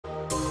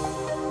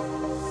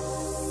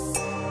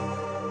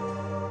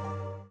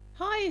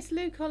it's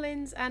Lou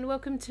Collins and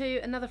welcome to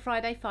another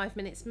Friday 5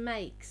 Minutes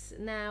Makes.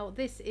 Now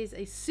this is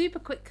a super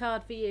quick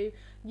card for you.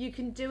 You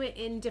can do it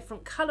in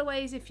different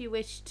colorways if you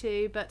wish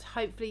to, but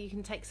hopefully you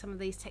can take some of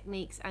these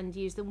techniques and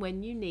use them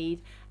when you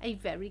need a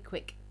very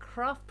quick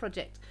craft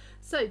project.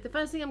 So the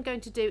first thing I'm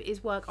going to do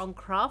is work on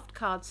craft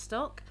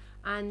cardstock,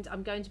 and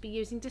I'm going to be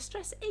using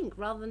Distress ink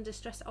rather than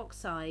Distress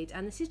Oxide,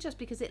 and this is just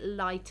because it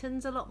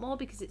lightens a lot more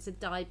because it's a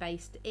dye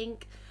based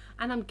ink.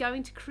 And I'm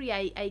going to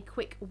create a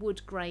quick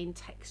wood grain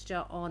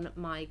texture on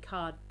my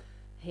card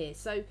here.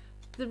 So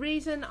the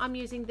reason I'm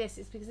using this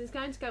is because it's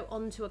going to go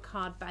onto a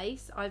card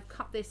base. I've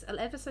cut this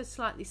ever so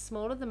slightly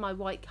smaller than my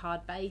white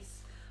card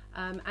base,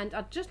 and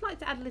I'd just like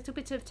to add a little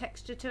bit of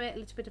texture to it, a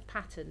little bit of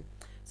pattern.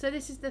 So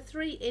this is the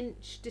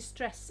 3-inch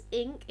Distress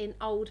ink in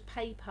old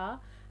paper,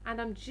 and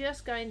I'm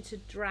just going to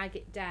drag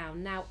it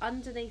down. Now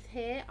underneath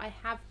here I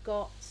have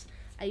got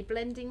a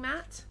blending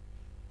mat,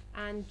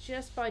 and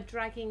just by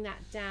dragging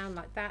that down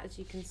like that, as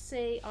you can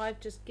see, I've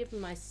just given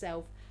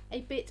myself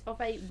a bit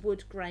of a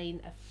wood grain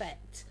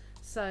effect.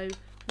 So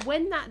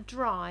when that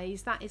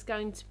dries, that is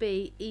going to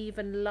be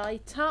even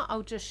lighter.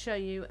 I'll just show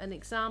you an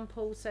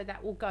example. So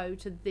that will go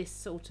to this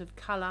sort of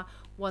colour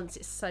once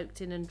it's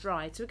soaked in and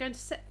dried. So we're going to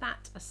set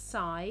that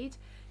aside,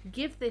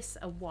 give this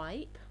a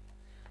wipe,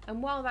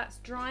 and while that's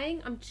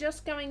drying I'm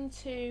just going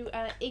to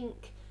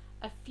ink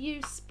a few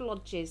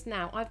splodges.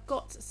 Now I've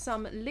got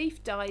some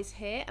leaf dyes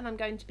here and I'm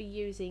going to be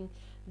using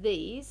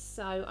these,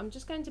 so I'm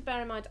just going to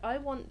bear in mind I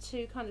want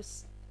to kind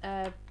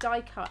of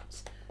die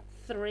cut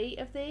 3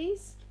 of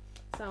these.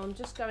 So I'm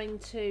just going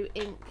to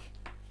ink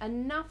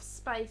enough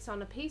space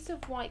on a piece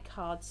of white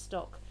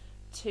cardstock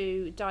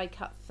to die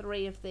cut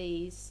 3 of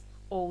these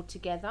all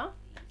together.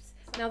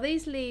 Now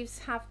these leaves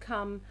have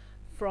come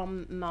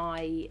from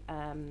my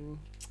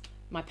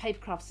my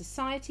Papercraft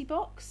Society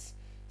box.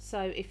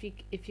 So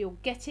if you're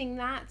getting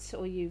that,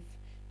 or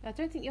I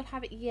don't think you'll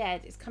have it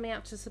yet, it's coming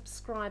out to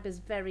subscribers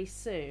very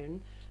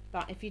soon,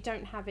 but if you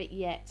don't have it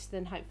yet,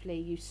 then hopefully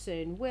you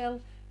soon will,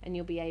 and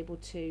you'll be able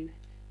to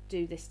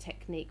do this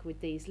technique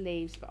with these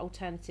leaves. But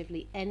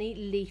alternatively, any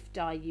leaf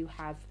dye you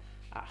have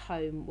at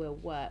home will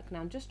work.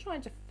 Now I'm just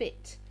trying to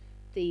fit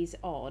these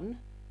on,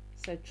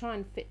 so try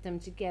and fit them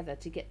together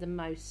to get the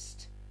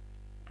most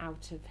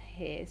out of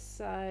here.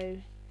 So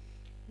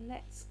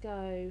let's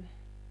go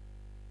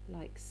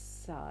like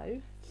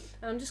so,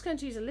 and I'm just going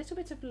to use a little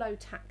bit of low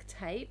tack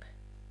tape.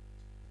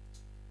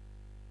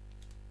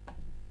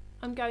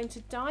 I'm going to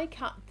die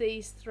cut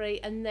these 3,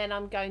 and then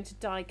I'm going to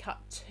die cut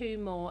 2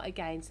 more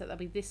again, so that'll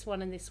be this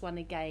one and this one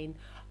again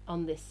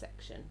on this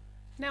section.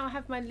 Now I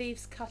have my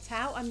leaves cut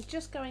out. I'm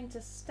just going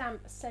to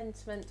stamp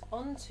sentiment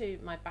onto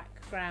my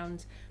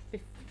background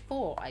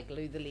before I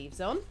glue the leaves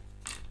on.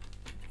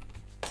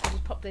 I'll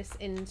just pop this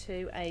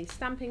into a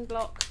stamping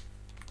block,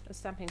 a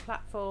stamping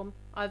platform.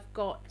 I've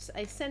got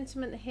a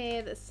sentiment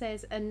here that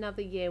says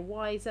 "Another Year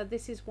Wiser."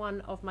 This is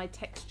one of my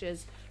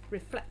Textures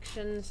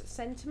Reflections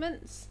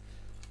sentiments,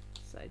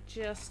 so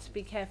just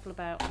be careful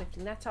about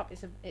lifting that up.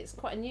 It's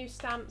quite a new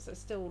stamp, so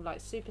it's still like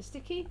super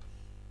sticky,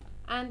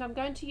 and I'm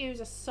going to use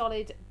a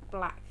solid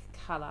black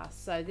colour,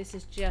 so this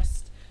is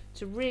just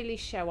to really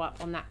show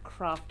up on that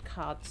craft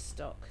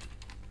cardstock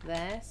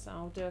there. So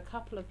I'll do a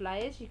couple of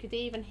layers. You could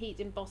even heat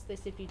emboss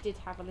this if you did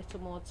have a little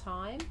more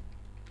time.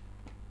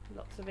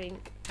 Lots of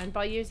ink, and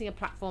by using a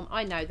platform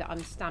I know that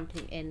I'm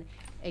stamping in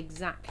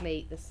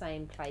exactly the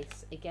same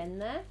place again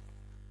there.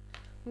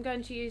 I'm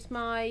going to use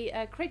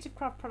my Creative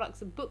Craft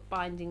Products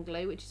bookbinding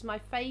glue, which is my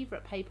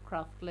favourite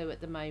papercraft glue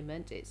at the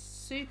moment. It's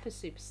super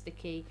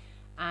sticky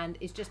and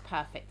is just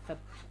perfect for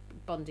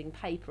bonding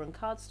paper and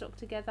cardstock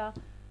together.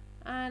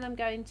 And I'm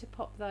going to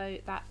pop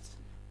that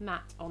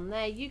mat on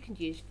there. You can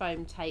use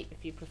foam tape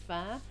if you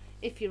prefer.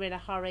 If you're in a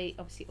hurry,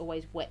 obviously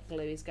always wet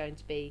glue is going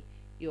to be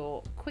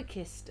your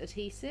quickest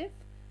adhesive.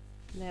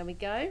 There we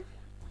go.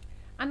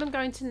 And I'm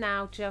going to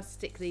now just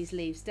stick these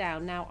leaves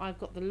down. Now I've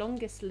got the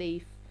longest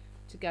leaf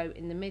to go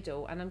in the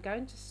middle, and I'm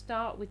going to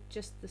start with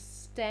just the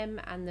stem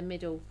and the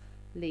middle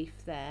leaf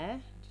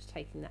there, just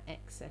taking the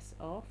excess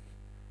off.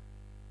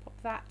 Pop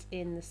that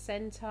in the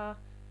center.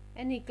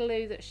 Any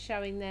glue that's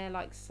showing there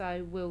like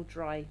so will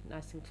dry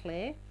nice and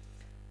clear.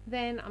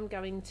 Then I'm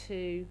going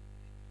to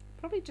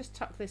probably just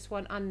tuck this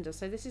one under.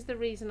 So this is the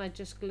reason I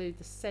just glued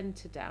the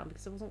center down,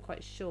 because I wasn't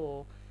quite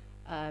sure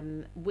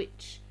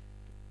which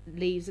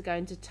leaves are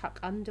going to tuck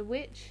under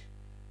which.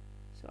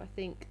 So I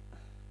think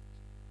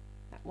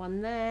that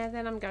one there.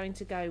 Then I'm going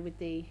to go with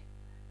the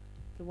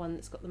one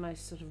that's got the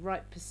most sort of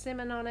ripe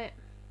persimmon on it,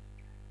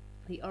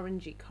 the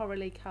orangey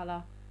corally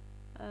colour,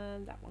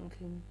 and that one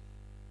can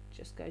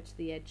just go to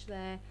the edge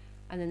there,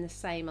 and then the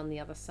same on the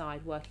other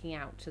side, working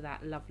out to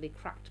that lovely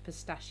cracked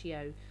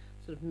pistachio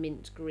sort of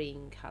mint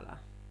green colour.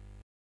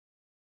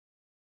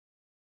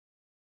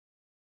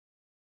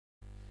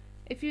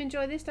 If you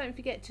enjoy this, don't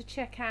forget to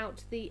check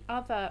out the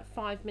other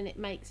 5 Minute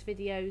Makes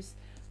videos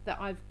that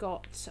I've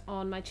got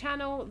on my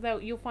channel.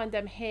 You'll find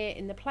them here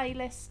in the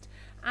playlist.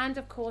 And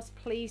of course,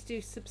 please do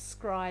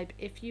subscribe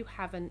if you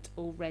haven't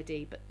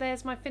already. But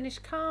there's my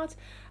finished card.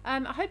 I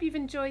hope you've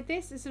enjoyed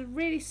this. It's a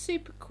really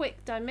super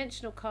quick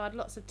dimensional card,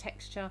 lots of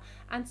texture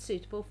and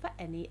suitable for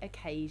any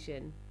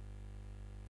occasion.